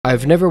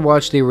I've never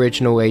watched the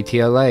original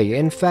ATLA,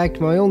 in fact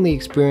my only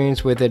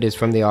experience with it is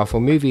from the awful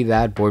movie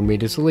that bored me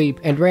to sleep,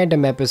 and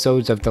random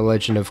episodes of the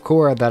Legend of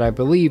Korra that I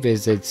believe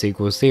is its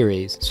sequel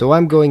series. So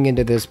I'm going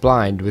into this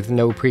blind, with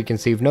no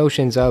preconceived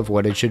notions of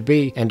what it should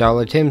be, and all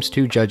attempts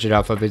to judge it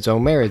off of its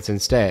own merits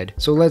instead.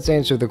 So let's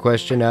answer the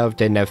question of,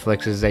 did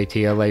Netflix's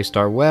ATLA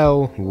start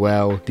well?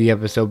 Well, the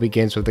episode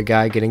begins with a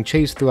guy getting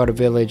chased throughout a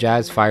village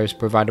as fire is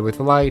provided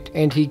with light,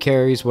 and he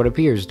carries what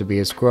appears to be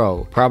a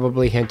scroll,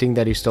 probably hinting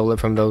that he stole it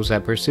from those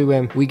that pursue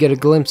him. We get a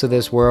glimpse of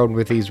this world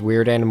with these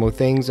weird animal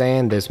things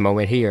and this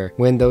moment here,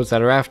 when those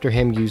that are after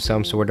him use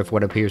some sort of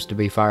what appears to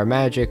be fire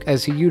magic,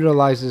 as he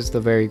utilizes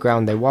the very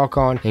ground they walk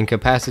on,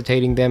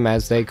 incapacitating them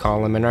as they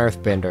call him an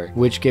earthbender,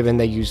 which given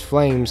they use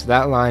flames,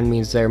 that line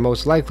means they're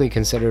most likely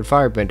considered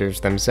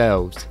firebenders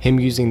themselves. Him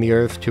using the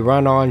earth to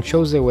run on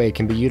shows a way it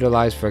can be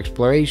utilized for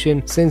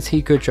exploration, since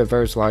he could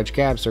traverse large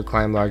gaps or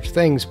climb large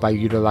things by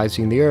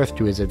utilizing the earth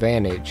to his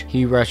advantage.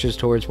 He rushes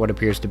towards what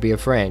appears to be a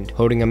friend,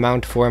 holding a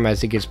mount for him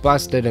as he gets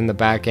blasted in the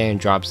back and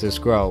drops the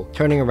scroll.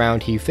 Turning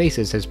around, he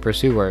faces his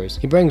pursuers.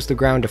 He brings the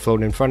ground to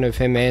float in front of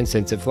him and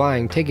sends it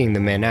flying, taking the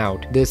men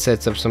out. This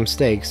sets up some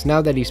stakes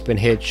now that he's been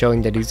hit, showing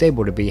that he's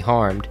able to be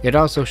harmed. It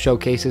also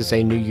showcases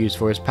a new use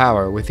for his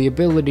power, with the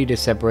ability to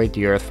separate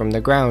the earth from the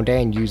ground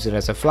and use it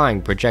as a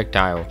flying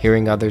projectile.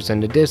 Hearing others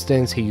in the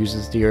distance, he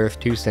uses the earth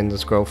to send the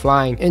scroll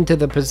flying into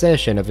the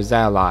possession of his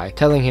ally,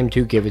 telling him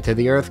to give it to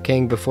the Earth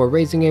King before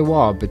raising a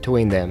wall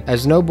between them.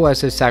 As noble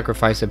as his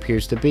sacrifice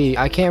appears to be,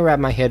 I can't wrap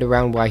my head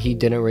around why he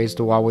didn't raise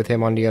the wall with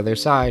him on the other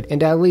side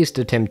and at least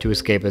attempt to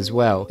escape as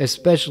well,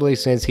 especially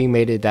since he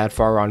made it that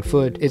far on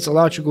foot. It's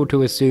logical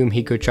to assume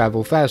he could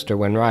travel faster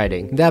when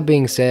riding. That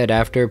being said,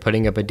 after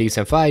putting up a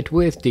decent fight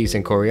with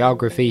decent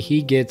choreography,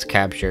 he gets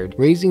captured,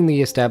 raising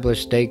the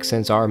established stakes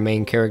since our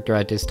main character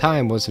at this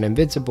time wasn't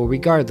invincible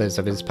regardless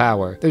of his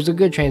power. There's a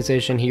good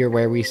transition here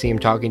where we see him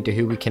talking to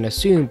who we can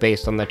assume,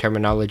 based on the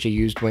terminology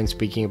used when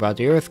speaking about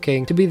the Earth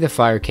King, to be the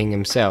Fire King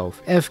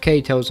himself.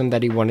 FK tells him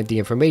that he wanted the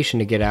information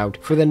to get out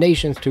for the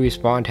nations to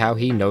respond how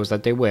he knows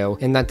that they will,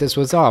 and that this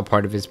was all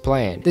part of his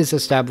plan. This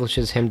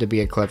establishes him to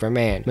be a clever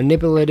man,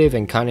 manipulative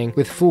and cunning,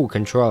 with full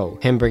control.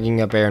 Him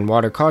bringing up air and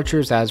water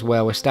cultures as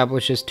well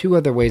establishes two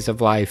other ways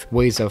of life,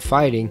 ways of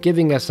fighting,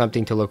 giving us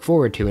something to look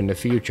forward to in the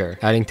future.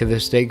 Adding to the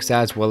stakes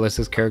as well as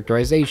his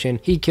characterization,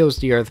 he kills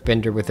the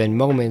Earthbender within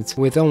moments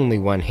with only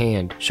one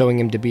hand, showing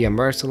him to be a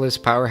merciless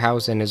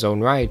powerhouse in his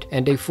own right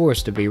and a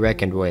force to be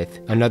reckoned with.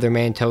 Another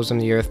man tells him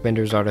the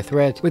Earthbenders are a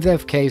threat, with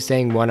FK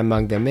saying one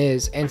among them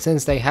is, and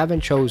since they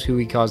haven't chose who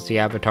he calls the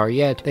Avatar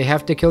yet, they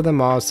have to kill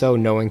them all so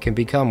no one can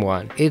become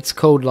one. It's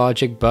cold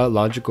logic, but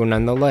logical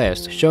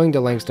nonetheless, showing the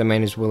lengths the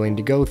man is willing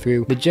to go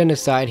through, the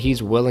genocide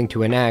he's willing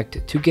to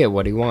enact to get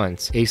what he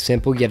wants. A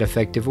simple yet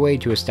effective way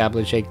to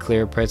establish a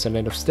clear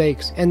precedent of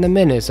stakes and the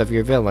menace of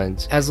your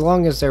villains, as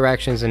long as their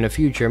actions in the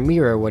future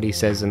mirror what he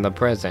says in the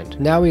present.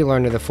 Now we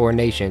learn of the four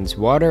nations,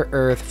 water,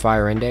 earth,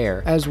 fire, and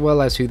air, as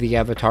well as who the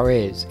Avatar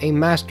is, a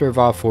master of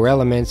all four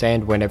elements,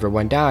 and whenever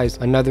one dies,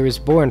 another is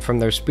born from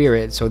their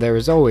spirit, so there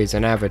is always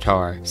an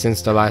Avatar.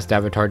 Since the last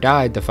Avatar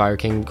died, the Fire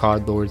King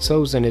called Lord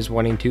Sozin is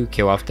wanting to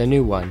kill off the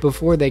new one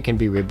before they can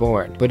be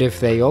reborn. But if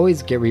they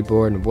always get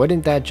reborn,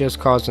 wouldn't that just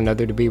cause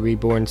another to be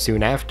reborn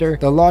soon after?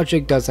 The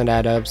logic doesn't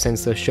add up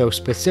since the show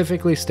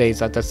specifically states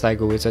that the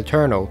cycle is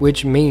eternal,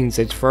 which means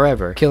it's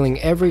forever. Killing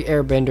every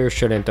airbender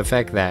shouldn't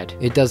affect that.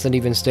 It doesn't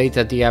even state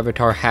that the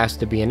Avatar has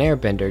to be an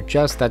airbender,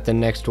 just that the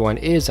next one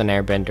is an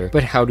airbender.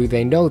 But how do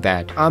they know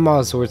that? I'm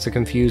all sorts of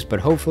confused, but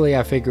hopefully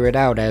I figure it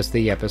out as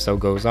the episode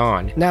goes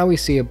on. Now we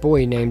see a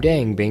boy named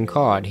Aang being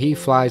caught. He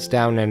flies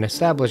down and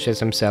establishes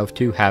himself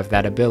to have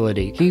that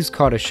ability. He's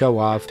caught a show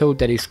off, told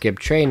that he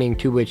skipped training,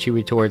 to which he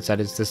retorts that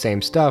it's the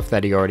same stuff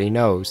that he already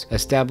knows,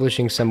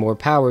 establishing some more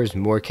powers,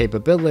 more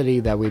capability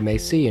that we may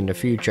see in the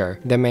future.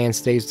 The man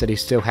states that he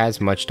still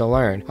has much to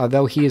learn,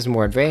 although he is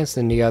more advanced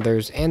than the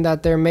others, and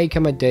that there may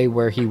come a day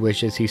where he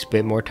wishes he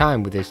spent more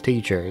time with his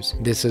teachers.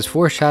 This is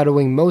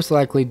foreshadowing, most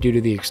likely due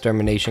to the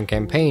extermination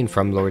campaign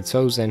from Lord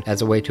Sozin,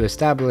 as a way to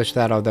establish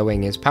that although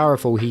Aang is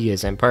powerful, he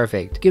isn't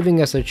perfect,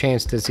 giving us a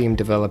chance to see him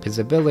develop his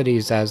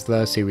abilities as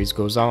the series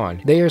goes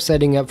on. They are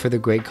setting up for the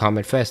Great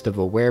Comet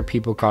Festival, where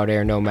people called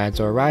air nomads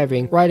are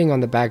arriving, riding on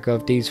the back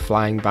of these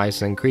flying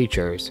bison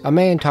creatures. A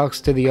man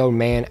talks to the old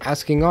man,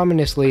 asking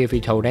ominously if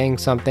he told Aang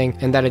something,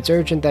 and that it's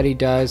urgent that he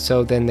does,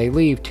 so then they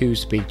leave to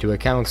speak to a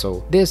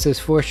council. This is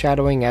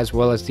foreshadowing, as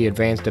well as the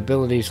advanced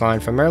abilities line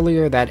from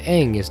earlier, that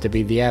Aang is to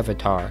be the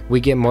Avatar. We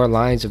get more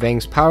lines of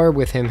Aang's power,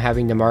 with him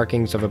having the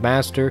markings of a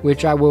master,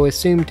 which I will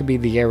assume to be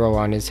the arrow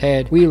on his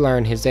head. We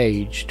learn his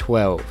age,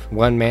 12.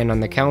 One man on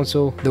the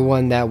council, the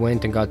one that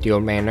went and got the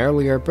old man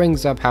earlier,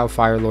 brings up how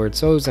Fire Lord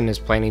Sozin is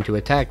planning to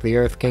attack the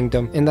Earth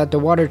Kingdom, and that the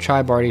Water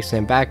Tribe already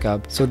sent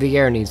backup, so the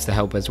air needs the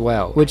help as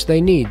well, which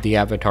they need the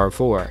Avatar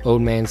for.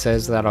 Old man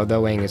says that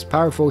although Aang is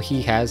powerful,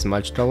 he has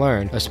much to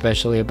learn,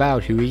 especially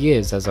about who he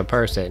is as a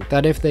person,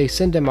 that if they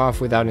send him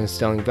off without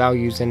instilling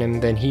values in him,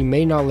 then he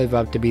may not live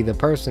up to be the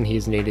person he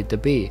is needed to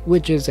be,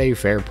 which is a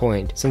fair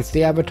point, since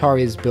the Avatar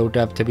is built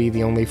up to be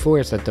the only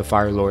force that the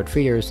Fire Lord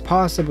fears,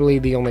 possibly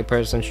the only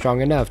person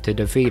strong enough to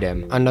defeat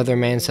him. Another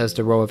man says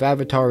the role of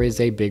Avatar is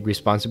a big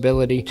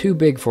responsibility, too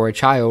big for a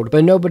child,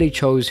 but nobody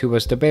chose who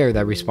was to bear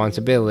that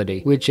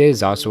responsibility, which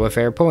is also a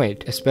fair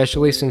point,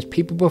 especially since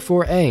people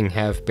before Aang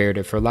have bared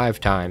it for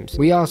lifetimes.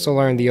 We also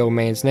learn the old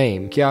man's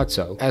name,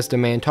 Gyatso, as the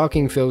man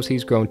talking feels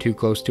he's grown too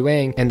close to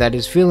Aang and that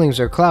his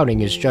feelings are clouding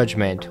his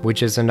judgment,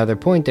 which is another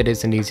point that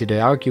isn't easy to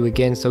argue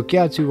against, so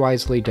Gyatso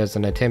wisely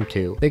doesn't attempt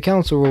to. The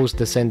council rules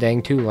to send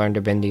Aang to learn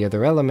to bend the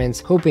other elements,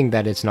 hoping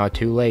that it's not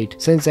too late.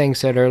 Since Aang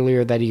said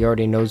earlier that he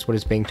already knows what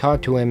is being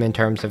taught to him in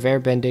terms of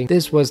airbending,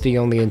 this was the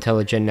only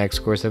intelligent next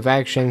course of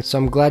action, so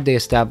I'm glad they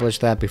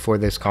established that before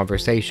this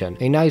conversation.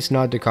 A nice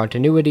nod to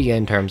continuity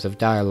in terms of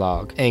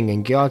dialogue. Aang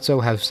and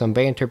Gyatso have some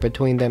banter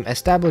between them,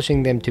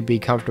 establishing them to be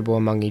comfortable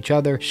among each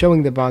other,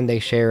 showing the bond they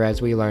share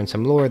as we learn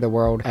some lore of the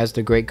world, as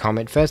the Great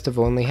Comet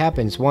Festival only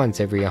happens once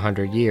every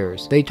 100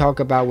 years. They talk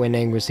about when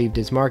Aang received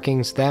his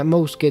markings, that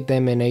most get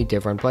them in a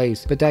different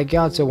place, but that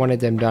Gyatso wanted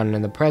them done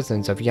in the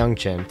presence of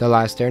Youngchin, the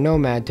last air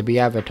nomad to be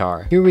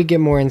Avatar. Here we get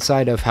more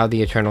insight of how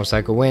the eternal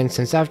cycle went,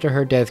 since after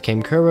her death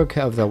came Kuruk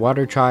of the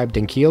Water Tribe,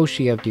 then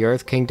Kyoshi of the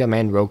Earth Kingdom,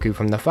 and Roku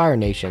from the Fire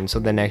Nation, so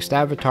the next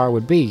Avatar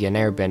would be an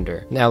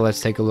Airbender. Now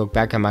let's take a look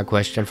back at my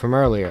question from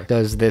earlier.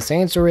 Does this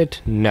answer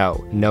it?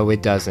 No. No,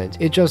 it doesn't.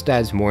 It just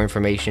adds more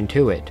information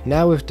to it.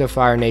 Now if the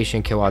Fire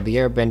Nation kill all the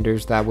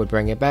Airbenders, that would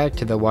bring it back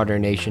to the Water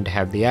Nation to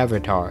have the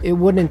Avatar. It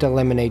wouldn't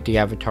eliminate the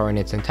Avatar in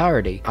its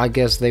entirety. I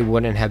guess they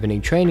wouldn't have any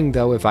training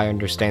though, if I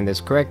understand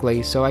this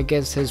correctly, so I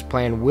guess his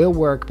plan will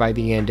work by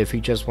the end if he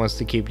just wants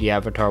to keep the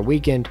Avatar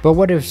weakened. But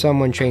what if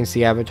someone trains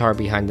the Avatar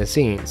behind the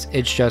scenes?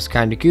 It's just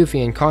kinda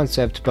goofy in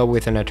concept, but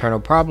with an eternal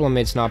problem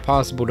it's not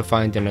possible to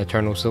find an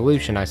eternal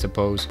solution, I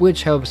suppose,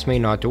 which helps me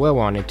not dwell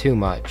on it too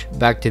much.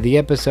 Back to the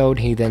episode,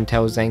 he then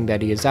tells Aang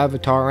that he is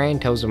Avatar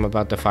and tells him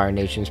about the Fire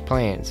Nation's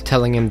plans,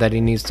 telling him that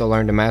he needs to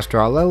learn to master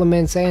all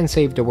elements and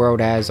save the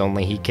world as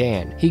only he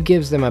can. He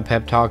gives them a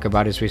pep talk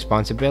about his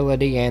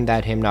responsibility and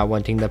that him not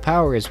wanting the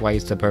power is why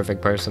he's the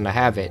perfect person to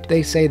have it.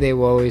 They say they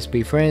will always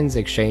be friends,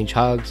 exchange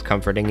hugs,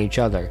 comforting each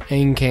other.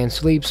 Aang can't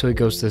sleep, so he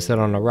goes to sit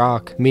on a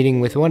rock, meeting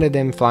with one of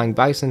them flying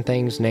bison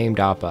things named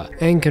Appa.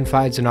 Aang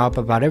confides in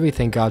Appa about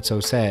everything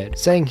Gyatso said,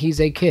 saying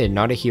he's a kid,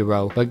 not a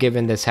hero, but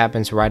given this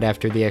happens right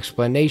after the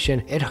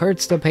explanation, it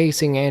hurts the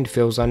pacing and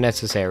feels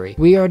unnecessary.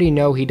 We already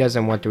know he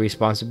doesn't want the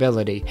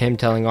responsibility, him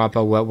telling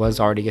Appa what was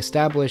already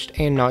established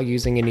and not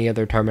using any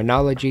other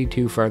terminology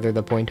to further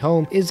the point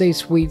home is a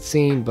sweet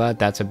scene, but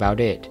that's about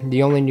it.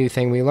 The only new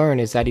thing we learn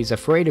is that he's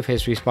afraid of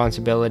his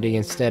responsibility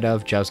instead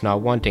of just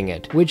not wanting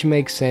it, which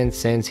makes sense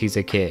since he's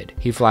a kid.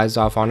 He flies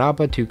off on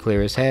Appa to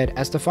clear his head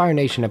as the Fire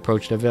Nation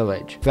approach the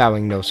village,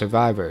 vowing no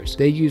survivors.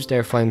 They use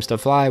their flames to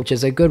fly, which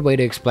is a good way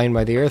to explain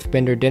why the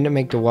Earthbender didn't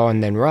make the wall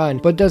and then run,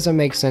 but doesn't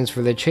make sense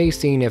for the chase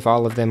scene if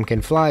all of them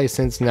can fly,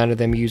 since none of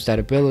them use that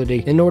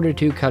ability in order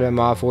to cut him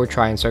off or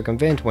try and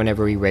circumvent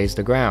whenever he raised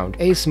the ground.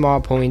 A small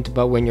point,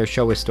 but when your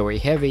show is story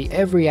heavy,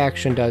 every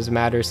action does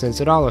matter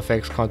since it all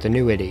affects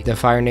continuity. The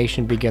Fire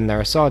Nation begin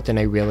their assault in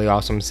a really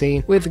awesome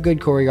scene with good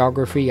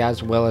choreography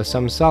as well as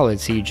some solid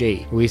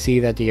CG. We see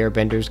that the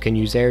Airbenders can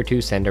use air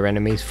to send their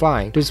enemies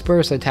flying,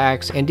 disperse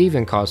attacks, and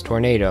even cause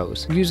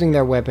tornadoes, using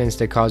their weapons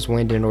to cause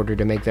wind in order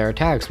to make their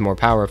attacks more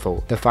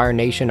powerful. The Fire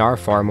Nation are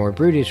far more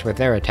brutish with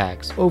their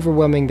attacks,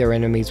 overwhelming their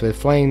enemies with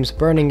flames,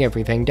 burning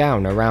everything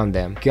down around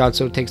them.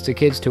 Gyatso takes the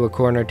kids to a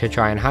corner to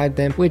try and hide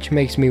them, which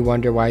makes me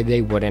wonder why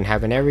they wouldn't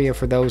have an area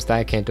for those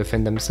that can't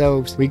defend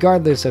themselves,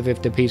 regardless of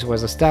if the peace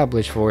was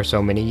established for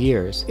so many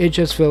years. It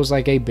just feels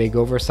like a big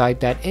oversight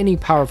that any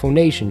powerful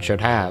nation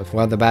should have.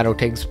 While the battle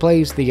takes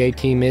place, the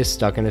A-Team is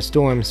stuck in a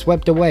storm,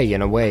 swept away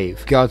in a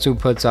wave. Gyatso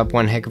puts up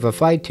one heck of a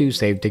fight to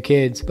save the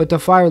kids, but the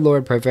Fire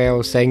Lord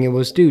prevails, saying it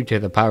was due to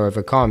the power of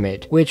a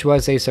comet, which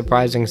was a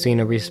surprising scene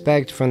of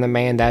respect from the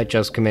man that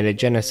just committed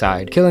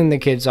genocide, killing the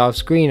kids off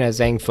screen as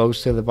Aang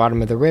floats to the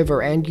bottom of the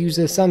river and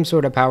uses some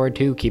sort of power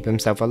to keep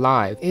himself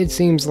alive. It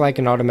seems like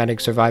an automatic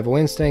survival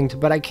instinct,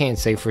 but I can't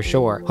say for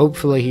sure.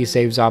 Hopefully he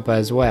saves Appa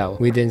as well.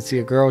 We then see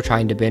a girl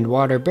trying to bend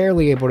water,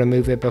 barely able to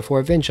move it before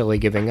eventually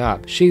giving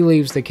up. She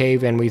leaves the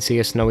cave and we see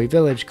a snowy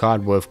village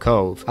called Wolf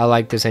Cove. I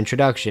like this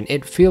introduction.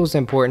 It feels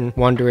important,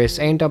 wondrous,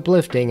 and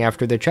uplifting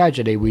after the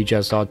tragedy we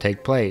just saw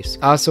take place.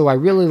 Also, I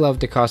really love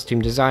the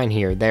costume design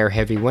here. Their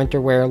heavy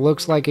winter wear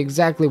looks like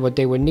exactly what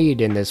they would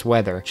need in this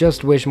weather.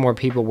 Just wish more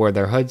people wore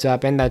their hoods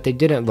up and that they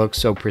didn't look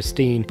so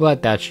pristine,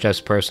 but that's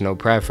just personal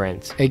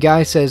preference. A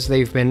guy says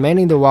they've been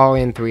manning the wall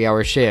in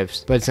 3-hour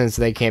shifts, but since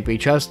they can't be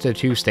trusted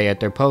to stay at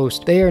their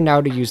post, they are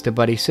now to use the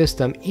buddy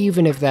system,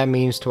 even if that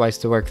means twice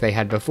the work they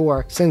had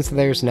before, since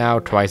there's now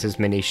twice as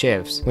many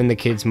shifts. When the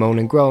kids moan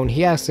and groan,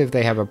 he asks if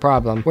they have a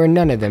problem, where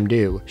none of them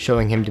do,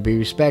 showing him to be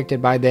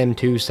respected by them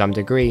to some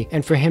degree,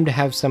 and for him to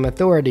have some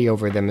authority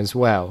over them as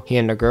well. He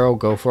and the girl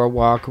go for a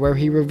walk where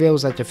he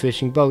reveals that the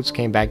fishing boats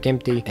came back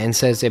empty, and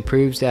says it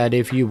proves that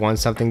if you want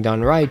something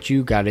done right,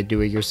 you gotta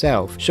do it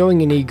yourself,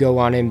 showing an ego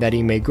on him that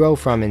he may grow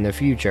from in the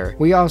future.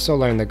 We also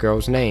learn the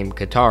girl's name,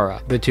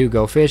 Katara. The two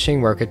go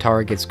fishing, where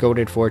Katara gets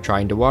scolded for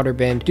trying to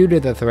waterbend due to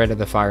the threat of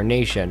the Fire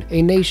Nation,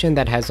 a nation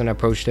that hasn't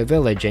approached a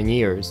village in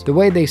years. The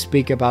way they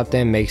speak about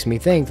them makes me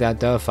think think that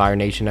the Fire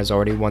Nation has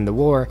already won the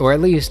war, or at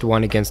least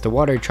won against the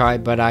Water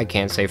Tribe, but I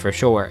can't say for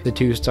sure. The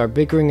two start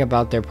bickering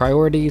about their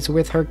priorities,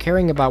 with her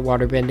caring about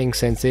waterbending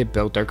since it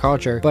built their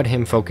culture, but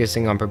him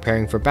focusing on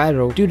preparing for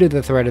battle due to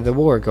the threat of the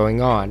war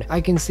going on.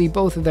 I can see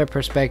both of their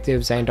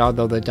perspectives, and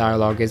although the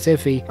dialogue is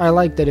iffy, I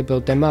like that it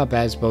built them up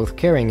as both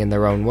caring in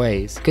their own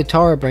ways.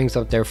 Katara brings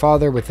up their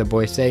father, with the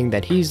boy saying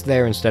that he's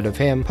there instead of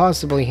him,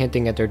 possibly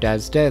hinting at their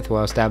dad's death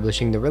while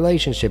establishing the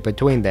relationship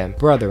between them,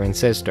 brother and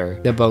sister.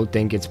 The boat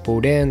then gets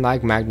pulled in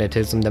like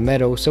magnetism to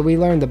metal, so we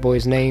learn the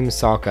boy's name,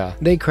 Sokka.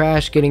 They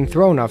crash, getting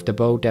thrown off the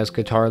boat as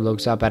Katara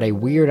looks up at a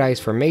weird ice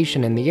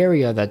formation in the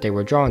area that they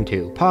were drawn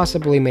to,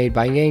 possibly made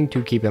by Aang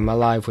to keep him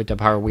alive with the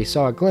power we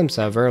saw a glimpse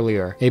of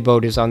earlier. A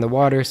boat is on the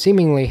water,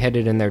 seemingly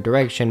headed in their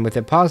direction, with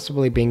it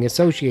possibly being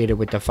associated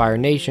with the Fire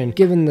Nation,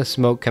 given the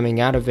smoke coming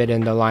out of it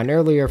and the line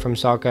earlier from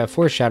Sokka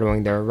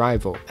foreshadowing their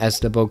arrival. As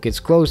the boat gets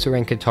closer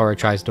and Katara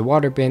tries to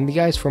waterbend, the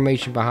ice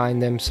formation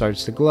behind them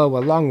starts to glow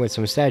along with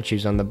some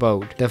statues on the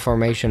boat. The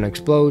formation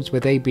explodes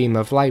with a beam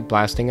of light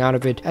blasting out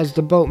of it as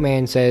the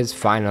boatman says,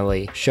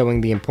 "Finally," showing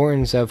the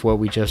importance of what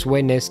we just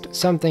witnessed,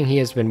 something he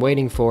has been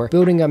waiting for,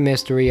 building a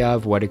mystery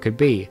of what it could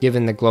be.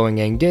 Given the glowing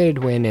Aang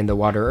did when in the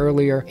water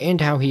earlier, and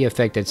how he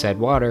affected said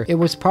water, it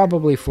was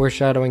probably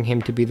foreshadowing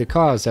him to be the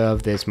cause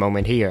of this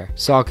moment here.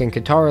 Sokka and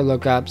Katara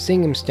look up,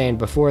 seeing him stand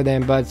before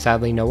them, but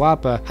sadly no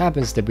Appa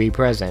happens to be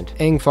present.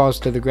 Aang falls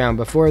to the ground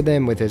before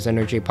them, with his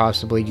energy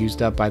possibly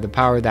used up by the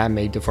power that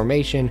made the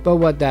formation, but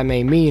what that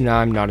may mean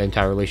I'm not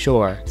entirely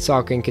sure.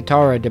 Sokka and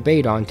Katara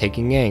debate on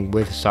taking Aang,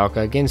 with Sokka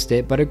against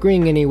it, but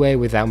agreeing anyway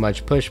without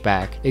much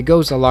pushback. It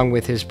goes along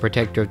with his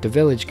protector of the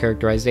village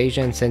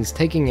characterization, since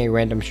taking a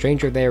random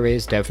stranger there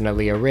is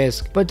definitely a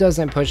risk, but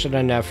doesn't push it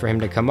enough for him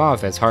to come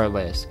off as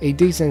heartless. A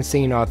decent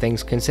scene all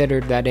things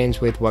considered that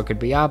ends with what could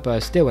be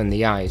Appa still in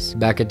the ice.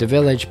 Back at the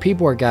village,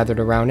 people are gathered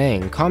around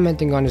Aang,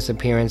 commenting on his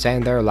appearance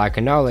and their lack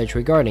of knowledge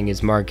regarding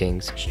his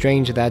markings.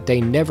 Strange that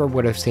they never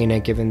would have seen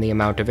it given the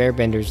amount of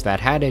airbenders that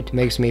had it.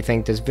 Makes me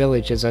think this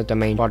village isn't the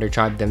main water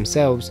tribe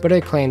themselves, but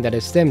a clan that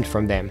is stemmed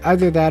from them.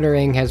 Either that or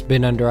Aang has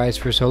been under ice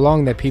for so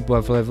long that people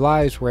have lived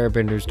lives where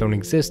airbenders don't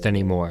exist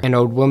anymore. An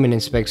old woman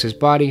inspects his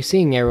body,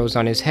 seeing arrows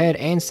on his head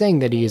and saying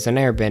that he is an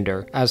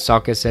airbender, as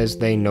Sokka says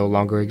they no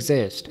longer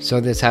exist. So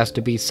this has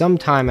to be some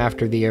time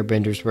after the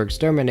airbenders were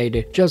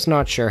exterminated, just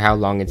not sure how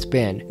long it's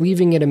been,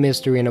 leaving it a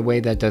mystery in a way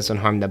that doesn't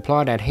harm the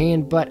plot at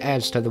hand but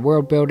adds to the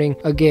world building.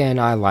 Again,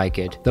 I like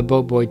it. The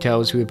boat boy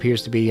tells who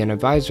appears to be an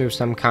advisor of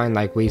some kind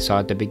like we saw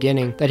at the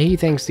beginning that he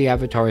thinks the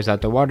Avatar is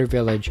at the water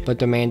village, but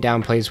the man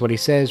downplays what he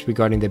says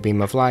regarding the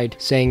beam of light,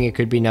 saying it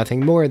could be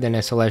nothing more than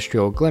a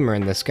celestial glimmer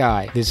in the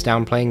sky. This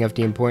downplaying of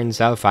the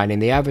importance of finding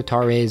the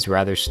Avatar is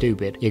rather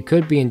stupid. It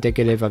could be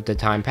indicative of the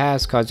time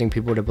past, causing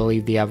people to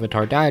believe the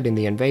Avatar died in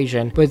the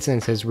invasion, but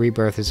since his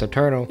rebirth is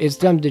eternal, it's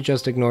dumb to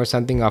just ignore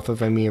something off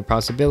of a mere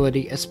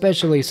possibility,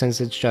 especially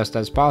since it's just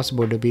as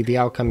possible to be the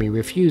outcome he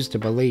refused to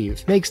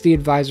believe. Makes the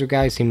advisor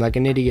guy seem like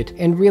an idiot,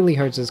 and really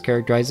hurts his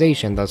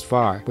characterization thus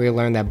far. We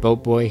learn that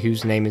Boat Boy,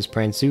 whose name is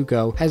Prince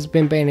Zuko, has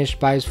been banished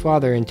by his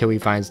father until he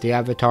finds the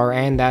Avatar,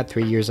 and that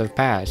 3 years have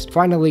passed,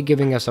 finally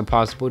giving us a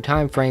possible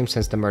time frame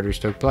since the murders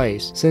took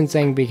place, since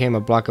Aang became a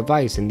block of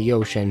ice in the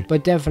ocean,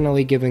 but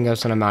definitely giving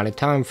us an amount of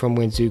time from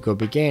when Zuko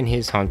began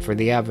his hunt for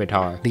the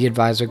Avatar. The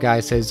advisor guy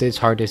says it's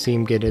hard to see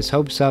him get his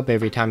hopes up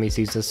every time he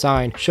sees a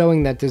sign,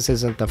 showing that this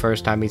isn't the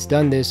first time he's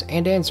done this,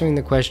 and answering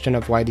the question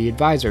of why the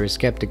advisor is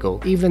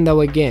skeptical, even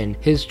though again,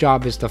 his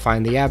job is to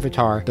find the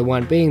Avatar, the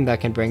one being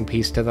that can bring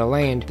peace to the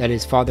land that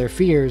his father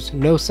fears.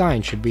 No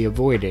sign should be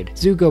avoided.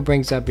 Zuko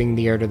brings up being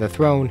the heir to the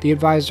throne. The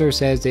advisor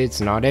says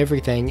it's not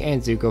everything,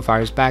 and Zuko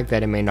fires back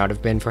that it may not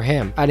have been for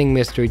him, adding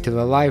mystery to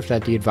the life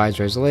that the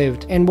advisor has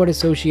lived, and what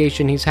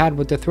association he's had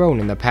with the throne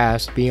in the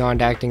past,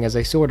 beyond acting as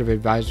a sort of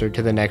advisor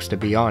to the next to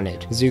be on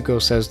it.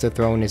 Zuko says the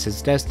throne is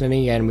his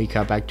destiny, and we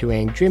cut back to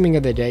Aang dreaming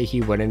of the day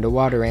he went into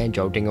water and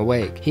jolting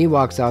awake. He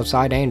walks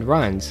outside and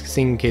runs,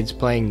 seeing kids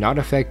playing not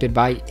affected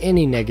by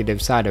any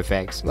negative side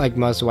effects, like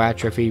muscle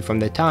atrophy from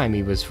the time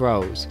he was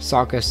froze.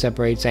 Sokka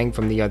separates Aang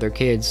from the other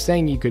kids,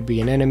 saying he could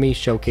be an enemy,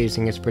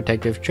 showcasing his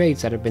protective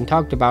traits that have been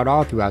talked about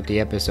all throughout the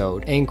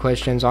episode. Aang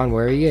questions on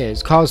where he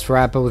is, calls for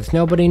Appa with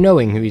nobody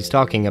knowing who he's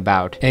talking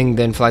about. Aang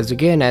then flies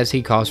again as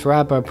he calls for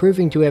Appa,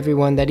 proving to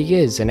everyone that he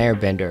is an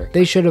airbender.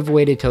 They should have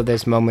waited till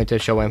this moment to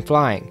show him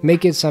flying,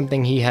 make it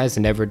something he has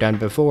never done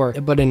before,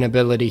 but an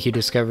ability he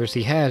discovers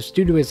he has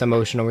due to his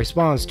emotional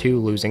response to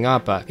losing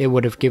Appa. It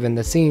would have given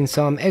the scene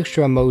some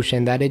extra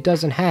emotion that it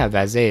doesn't have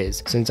as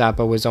is, since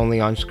Appa was only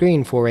on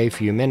screen for a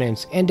few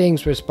minutes, and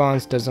Aang's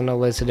response doesn't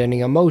elicit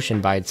any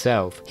emotion by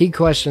itself. He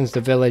questions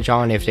the village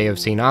on if they have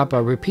seen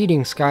Appa,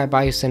 repeating Sky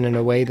Bison in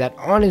a way that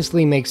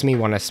honestly makes me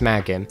want to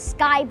smack him.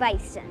 Sky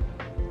Bison.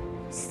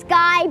 Sky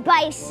sky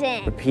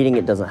bison. Repeating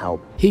it doesn't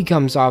help. He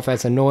comes off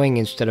as annoying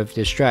instead of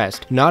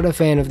distressed. Not a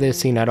fan of this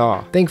scene at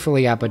all.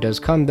 Thankfully Appa does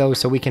come though,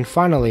 so we can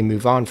finally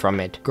move on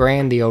from it.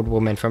 Gran, the old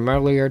woman from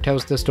earlier,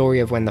 tells the story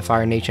of when the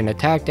Fire Nation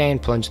attacked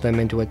and plunged them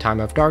into a time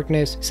of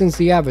darkness since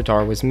the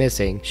Avatar was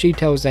missing. She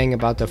tells Aang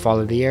about the fall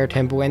of the Air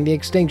Temple and the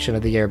extinction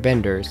of the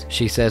Airbenders.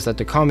 She says that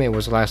the comet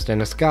was last in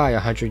the sky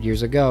 100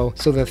 years ago,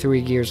 so the 3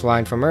 years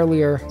line from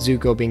earlier,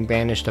 Zuko being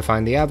banished to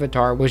find the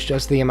Avatar, was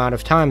just the amount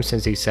of time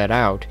since he set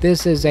out.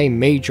 This is a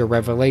major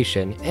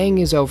revelation. Aang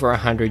is over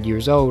 100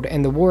 years old,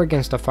 and the war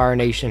against the Fire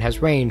Nation has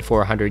reigned for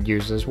 100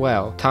 years as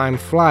well. Time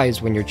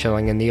flies when you're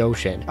chilling in the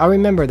ocean. I'll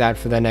remember that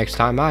for the next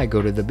time I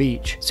go to the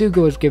beach.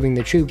 Zuko is giving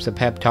the troops a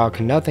pep talk,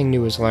 nothing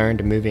new is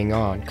learned, moving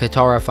on.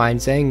 Katara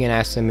finds Aang and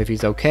asks him if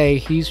he's okay.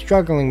 He's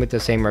struggling with the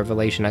same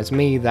revelation as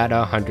me, that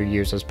 100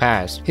 years has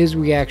passed. His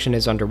reaction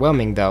is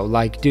underwhelming though,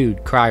 like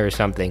dude, cry or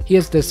something. He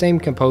has the same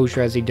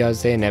composure as he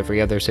does in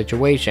every other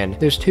situation.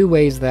 There's two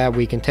ways that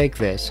we can take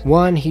this.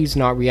 One, he's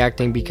not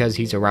reacting because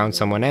he's around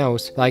someone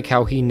else, like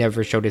how he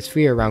never showed his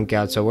fear around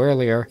Gyatso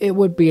earlier. It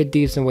would be a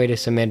decent way to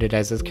cement it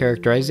as his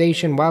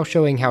characterization while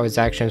showing how his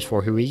actions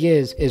for who he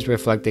is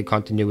reflected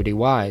continuity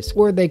wise.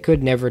 Or they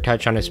could never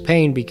touch on his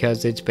pain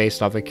because it's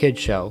based off a kid's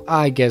show.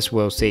 I guess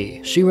we'll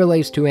see. She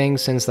relates to Aang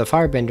since the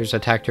Firebenders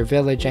attacked her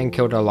village and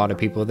killed a lot of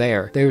people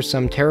there. There's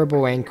some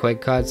terrible and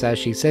quick cuts as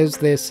she says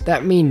this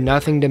that mean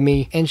nothing to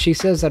me, and she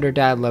says that her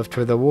dad left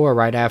for the war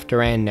right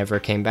after and never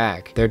came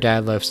back. Their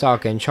dad left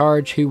Sokka in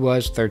charge, who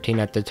was 13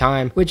 at the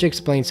time, which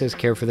explains his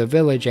care for the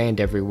village and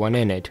everyone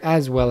in it,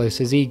 as well as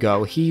his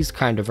ego. He's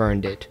kind of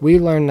earned it. We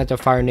learn that the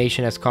Fire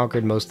Nation has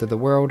conquered most of the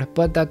world,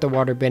 but that the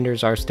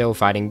Waterbenders are still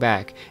fighting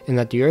back, and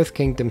that the Earth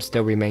Kingdom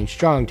still remains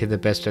strong to the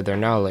best of their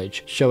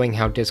knowledge, showing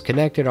how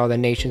disconnected all the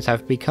nations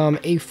have become,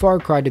 a far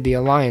cry to the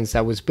alliance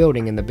that was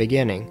building in the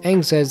beginning.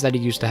 Aang says that he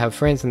used to have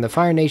friends in the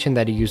Fire Nation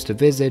that he used to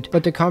visit,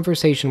 but the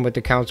conversation with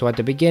the council at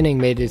the beginning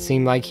made it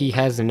seem like he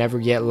has never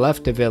yet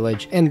left the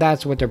village, and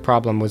that's what their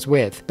problem was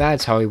with.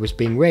 That's how he was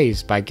being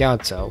raised by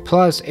Gyatso.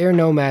 Plus, air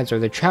nomads are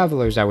the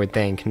travelers, I would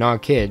think,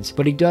 not kids,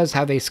 but he does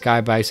have a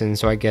sky bison,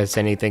 so I guess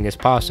anything is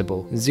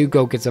possible.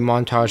 Zuko gets a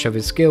montage of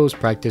his skills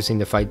practicing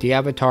to fight the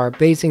Avatar,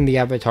 basing the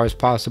Avatar's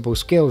possible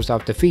skills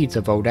off the feats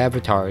of old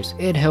Avatars.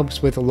 It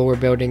helps with lore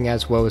building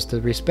as well as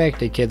the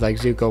respect a kid like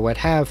Zuko would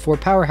have for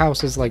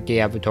powerhouses like the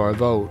Avatar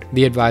of old.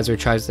 The advisor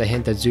tries to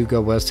hint that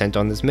Zuko was sent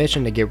on this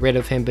mission to get rid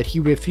of him, but he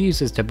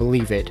refuses to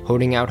believe it,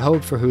 holding out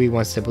hope for who he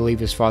wants to believe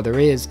his father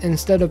is,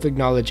 instead of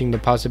acknowledging the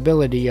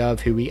possibility of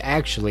who he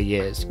actually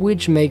is.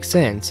 Which makes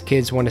sense.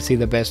 Kids want to see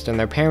the best in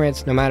their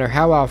parents, no matter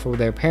how awful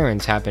their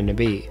parents happen to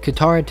be.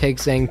 Katara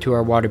takes Aang to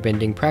our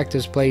waterbending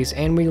practice place,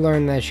 and we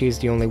learn that she's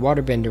the only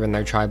waterbender in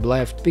their tribe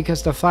left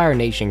because the Fire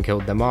Nation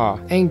killed them all.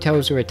 Aang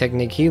tells her a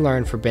technique he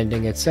learned for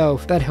bending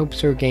itself that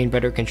helps her gain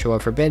better control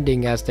of her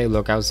bending as they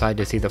look outside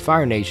to see the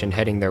Fire Nation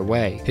heading their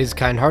way. His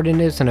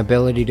kind-heartedness and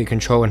ability to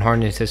control and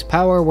harness his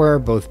power were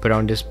both put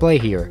on display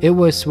here. It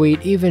was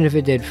sweet, even if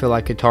it did feel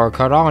like Katara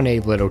caught on a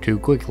little too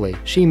quickly.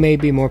 She may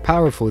be more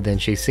powerful than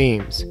she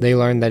seems. They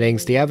learn that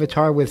Aang's the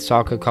Avatar, with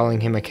Sokka calling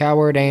him a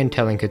coward and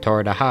telling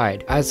Katara to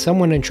hide. As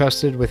someone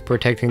entrusted with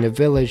protecting the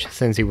village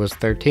since he was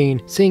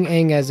 13, seeing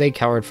Aang as a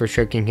coward for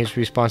shirking his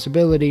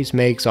responsibilities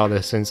makes all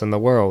the sense in the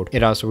world.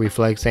 It also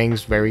reflects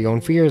Aang's very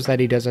own fears that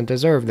he doesn't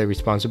deserve the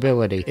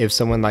responsibility. If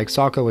someone like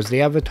Sokka was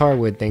the Avatar,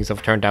 would things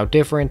have turned out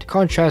different?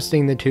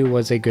 Contrasting the two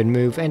was a good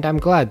move, and I'm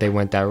glad they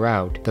went that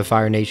route. The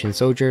Fire Nation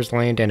soldiers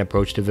land and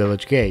approach the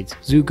village gates,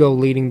 Zuko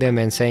leading them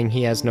and saying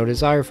he has no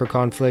desire for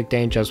conflict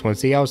and just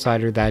wants the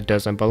outsider that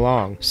doesn't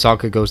belong.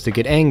 Sokka goes to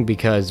get Aang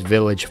because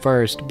village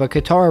first, but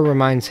Katara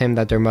reminds him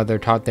that their mother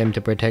taught them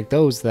to protect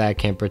those that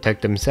can't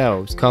protect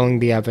themselves, calling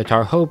the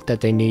Avatar hope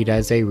that they need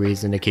as a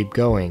reason to keep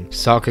going.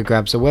 Sokka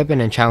grabs a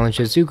weapon and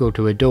challenges Zuko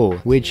to a duel,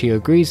 which he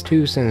agrees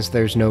to since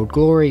there's no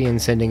glory in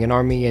sending an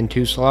army in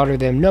to slaughter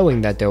them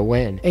knowing that they'll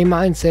win. A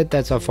mindset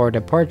that's a far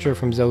departure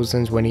from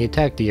Zozen's when he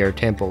attacked the Air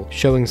Temple,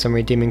 showing some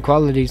redeeming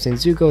qualities in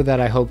Zuko that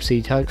I hope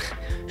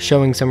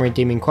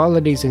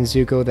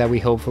that we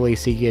hopefully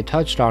see get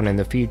touched on in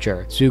the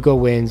future. Zuko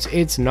wins,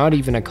 it's not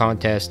even a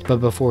contest, but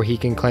before he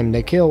can claim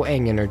the kill,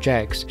 Aang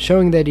interjects,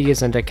 showing that he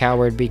isn't a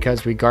coward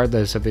because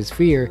regardless of his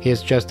fear, he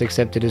has just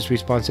accepted his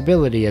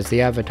responsibility as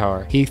the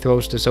Avatar. He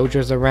throws the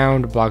soldiers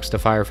around, blocks the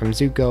fire from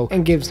Zuko,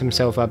 and gives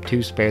himself up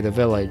to spare the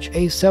village.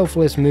 A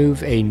selfless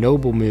move, a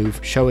noble move,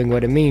 showing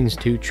what it means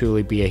to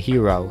truly be a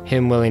hero.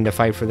 Him willing to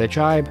fight for the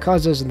tribe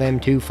causes them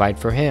to fight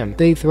for him.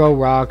 They throw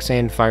rocks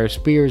and fire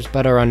spears,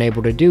 but are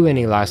unable to do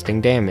any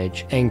lasting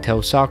damage. Aang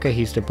tells Sokka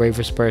he's the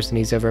bravest person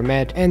he's ever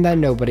met, and that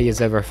nobody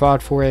has ever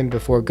fought for him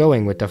before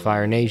going with the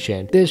Fire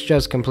Nation. This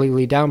just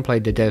completely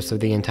downplayed the deaths of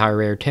the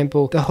entire Air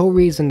Temple. The whole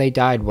reason they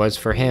died was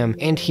for him,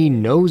 and he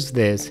knows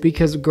this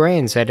because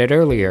Gran said it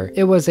earlier.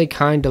 It was a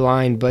kind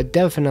line, but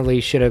definitely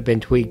should have been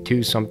tweaked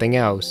to something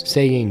else.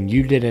 Saying,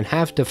 "You didn't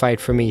have to fight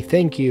for me,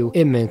 thank you,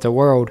 it meant the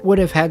world," would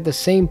have had the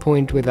same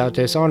point without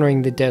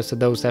dishonoring the deaths of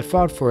those that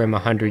fought for him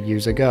 100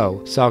 years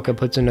ago. Sokka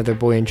puts another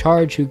boy in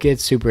charge who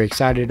gets super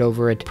excited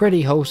over it.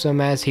 Pretty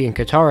wholesome as he and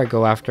Katara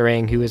go after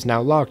Aang, who is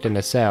now locked in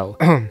a cell.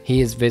 well.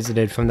 He is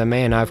visited from the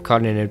man I've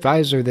called an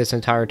advisor this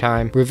entire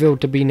time,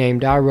 revealed to be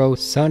named Iroh,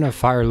 son of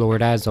Fire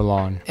Lord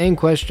Azalon, and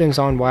questions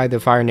on why the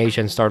Fire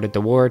Nation started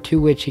the war,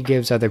 to which he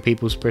gives other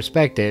people's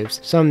perspectives,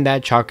 some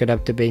that chalk it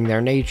up to being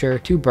their nature,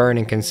 to burn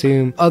and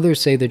consume,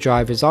 others say the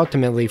drive is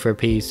ultimately for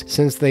peace,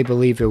 since they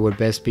believe it would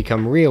best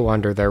become real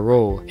under their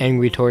rule, and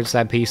retorts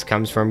that peace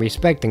comes from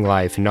respecting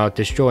life, not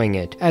destroying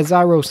it, as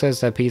Iroh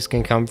says that peace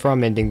can come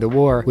from ending the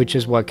war, which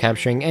is what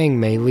capturing Aang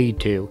may lead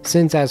to,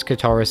 since as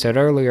Katara said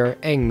earlier,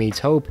 Aang meets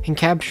hope, and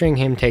capturing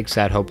him takes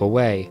that hope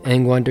away.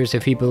 Aang wonders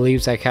if he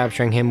believes that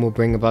capturing him will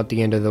bring about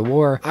the end of the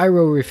war.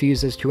 Iroh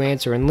refuses to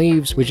answer and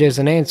leaves, which is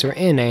an answer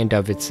in and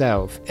of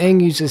itself.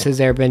 Aang uses his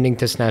airbending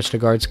to snatch the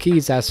guard's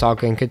keys as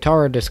Sokka and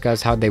Katara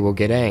discuss how they will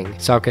get Aang.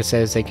 Sokka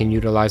says they can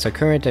utilize a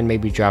current and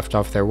maybe draft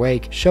off their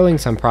wake, showing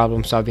some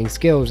problem-solving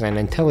skills and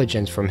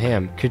intelligence from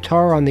him.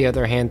 Katara on the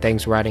other hand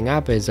thinks riding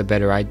Appa is a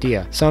better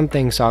idea,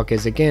 something Sokka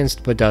is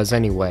against but does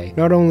anyway.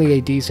 Not only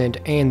a decent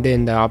and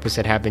then the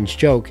opposite happens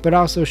joke, but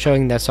also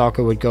showing that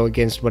Sokka would go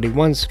against what he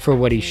wants for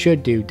what he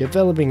should do,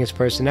 developing his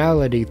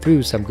personality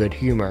through some good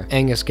humor.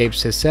 Aang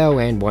escapes his cell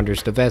and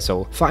wanders the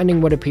vessel,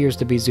 finding what appears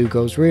to be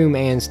Zuko's room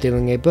and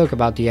stealing a book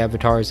about the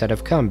avatars that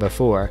have come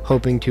before,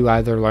 hoping to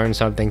either learn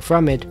something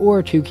from it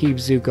or to keep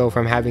Zuko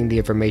from having the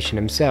information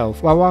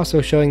himself, while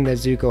also showing that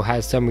Zuko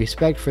has some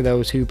respect for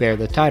those who bear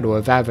the title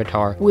of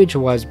Avatar, which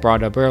was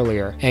brought up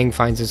earlier. Aang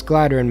finds his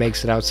glider and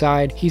makes it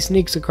outside. He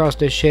sneaks across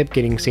the ship,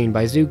 getting seen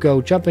by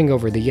Zuko, jumping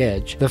over the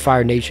edge. The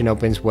Fire Nation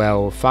opens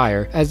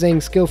fire, as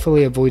Aang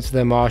skillfully avoids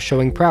them all,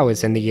 showing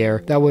prowess in the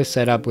air that was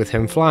set up with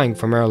him flying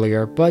from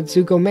earlier, but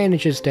Zuko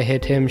manages to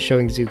hit him,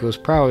 showing Zuko's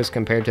prowess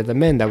compared to the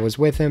men that was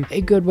with him,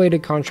 a good way to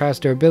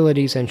contrast their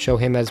abilities and show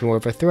him as more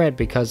of a threat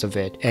because of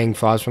it. Aang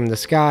falls from the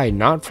sky,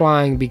 not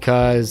flying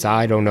because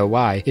I don't know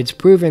why. It's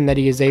proven that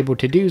he is able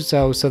to do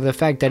so, so the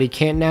fact that he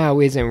can't now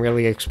isn't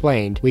really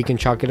explained. We can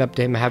chalk it up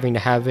to him having to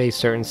have a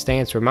certain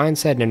stance or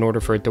mindset in order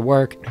for it to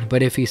work,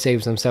 but if he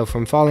saves himself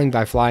from falling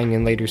by flying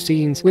in later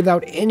scenes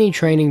without any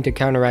training to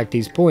counteract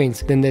these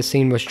points, then this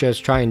scene was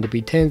just trying to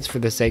be tense for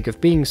the sake of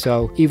being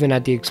so, even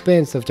at the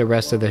expense of the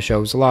rest of the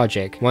show's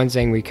logic. Once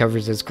Aang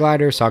recovers his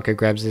glider, Sokka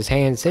grabs his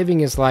hand, saving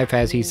his life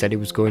as he said he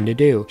was going to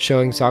do,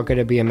 showing Sokka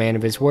to be a man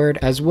of his word,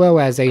 as well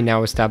as a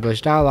now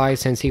established ally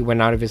since he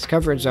went out of his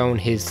comfort zone,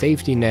 his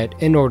safety net,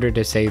 in order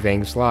to save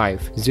Aang's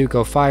life.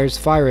 Zuko fires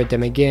fire at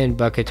them again,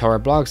 but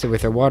Katara blocks it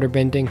with her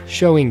waterbending,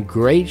 showing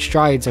great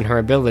strides in her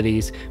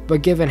abilities,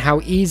 but given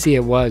how easy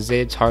it was,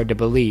 it's hard to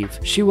believe.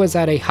 She was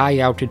at a high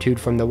altitude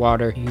from the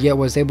water, yet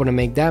was able to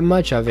make that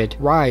much of it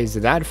rise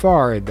that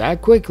far,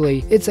 that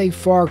quickly. It's a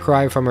far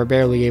cry from her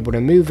barely able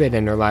to move it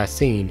in her last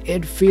scene.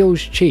 It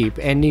feels cheap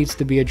and needs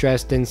to be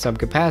addressed in some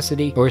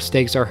capacity, or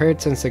stakes are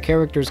hurt since the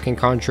characters can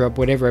conjure up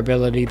whatever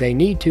ability they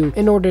need to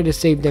in order to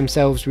save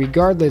themselves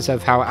regardless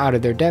of how out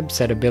of their depth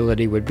said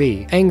ability would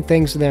be. Aang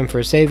thanks them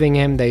for saving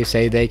him, they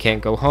say they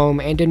can't go home,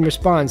 and in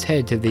response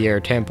head to the air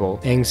temple.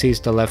 Aang sees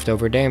the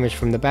leftover damage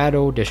from the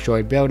battle,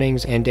 destroyed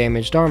buildings, and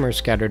damaged armor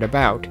scattered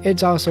about.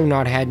 It's also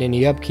not had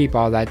any upkeep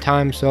all that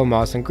time, so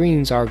moss and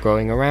greens are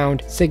growing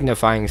around,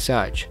 signifying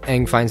such.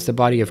 Aang finds the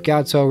body of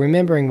Gyatso,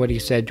 remembering what he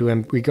said to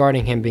him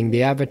regarding him being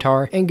the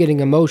Avatar, and getting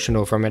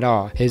emotional from it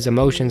all. His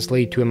emotions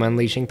lead to him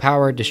unleashing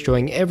power,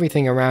 destroying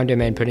everything around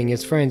him and putting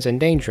his friends in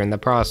danger in the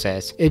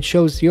process. It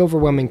shows the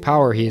overwhelming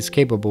power he is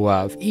capable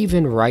of,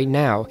 even right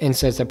now, and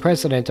sets a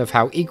precedent of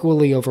how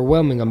equally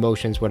overwhelming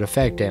emotions would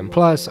affect him.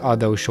 Plus,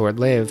 although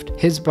short-lived,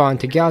 his bond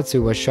to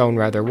Gyatso was shown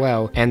rather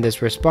well, and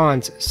this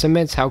response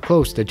cements how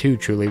close the two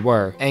truly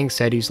were. Aang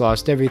said he's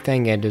lost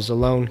everything and is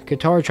alone.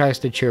 Katara tries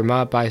to cheer him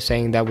up by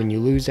saying that when you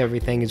lose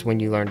everything is when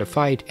you learn to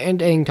fight, and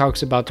Aang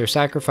talks about their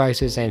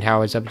sacrifices and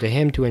how it's up to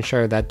him to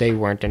ensure that they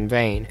weren't in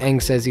vain.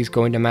 Aang says he's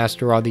going to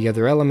master all the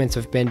other elements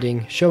of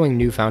bending, showing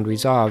newfound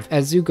resolve,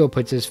 as Zuko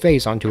puts his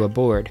face onto a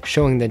board,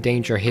 showing the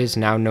danger his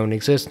now known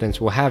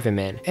existence will have him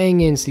in.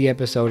 Aang ends the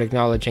episode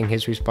acknowledging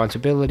his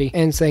responsibility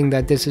and saying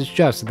that this is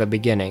just the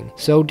beginning.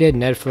 So did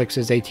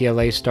Netflix's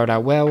ATLA start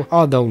out well,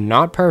 although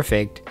not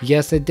perfect?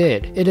 Yes it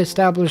did. It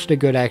established the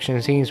good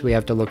action scenes we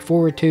have to look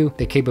forward to,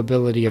 the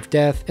capability of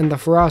death, and the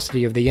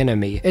ferocity of the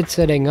enemy. It's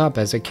setting up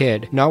as a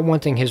kid, not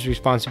wanting his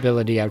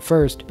responsibility at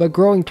first, but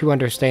growing to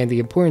understand the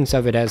importance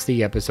of it as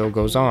the episode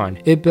goes on.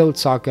 It built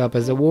Sokka up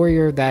as a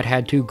warrior that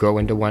had to grow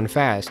into one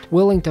fast,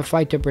 willing to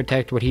fight to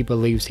protect what he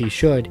believes he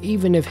should,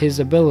 even if his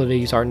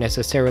abilities aren't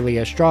necessarily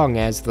as strong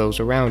as those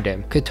around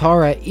him.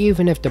 Katara,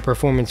 even if the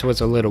performance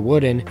was a little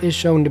wooden, is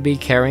shown to be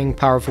caring,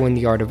 powerful in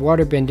the art of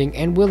waterbending,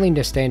 and willing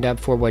to stand up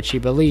for what she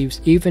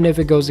believes, even if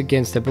it goes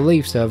against the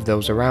beliefs of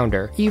those around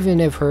her, even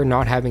if her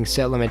not having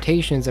set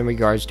limitations in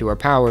regards to her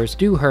powers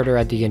do hurt her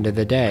at the end of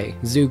the day.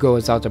 Zuko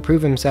is out to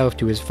prove himself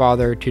to his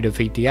father to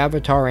defeat the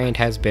Avatar, and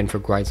has been for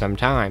quite some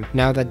time.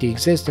 Now that the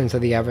existence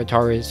of the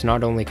Avatar is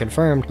not only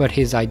confirmed, but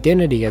his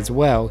identity as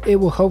well, it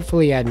will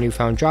hopefully add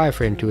newfound drive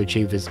for him to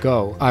achieve his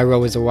goal.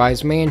 Iroh is a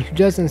wise man who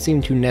doesn't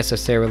seem to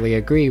necessarily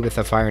agree with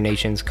the Fire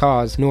Nation's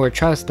cause, nor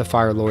trust the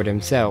Fire Lord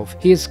himself.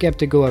 He is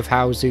skeptical of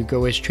how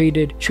Zuko is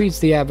treated, treats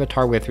the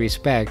Avatar with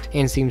respect,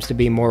 and seems to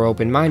be more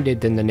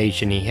open-minded than the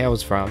nation he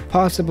hails from,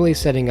 possibly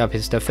setting up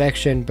his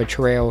defection,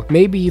 betrayal,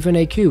 maybe even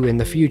a coup in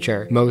the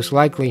future. Most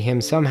likely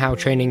him somehow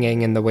training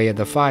Aang in the way of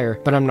the fire,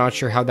 but I'm not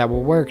sure how that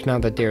will work now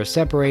that they are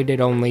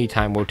separated, only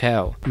time will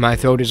tell. My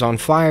throat is on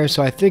fire,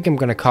 so I think I'm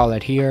gonna call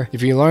it here.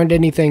 If you learned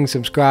anything,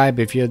 subscribe.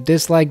 If you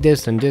dislike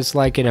this, then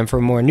dislike it, and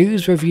for more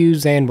news,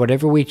 reviews, and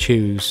whatever we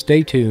choose,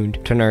 stay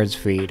tuned to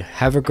Nerdsfeed.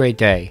 Have a great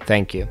day.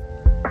 Thank you.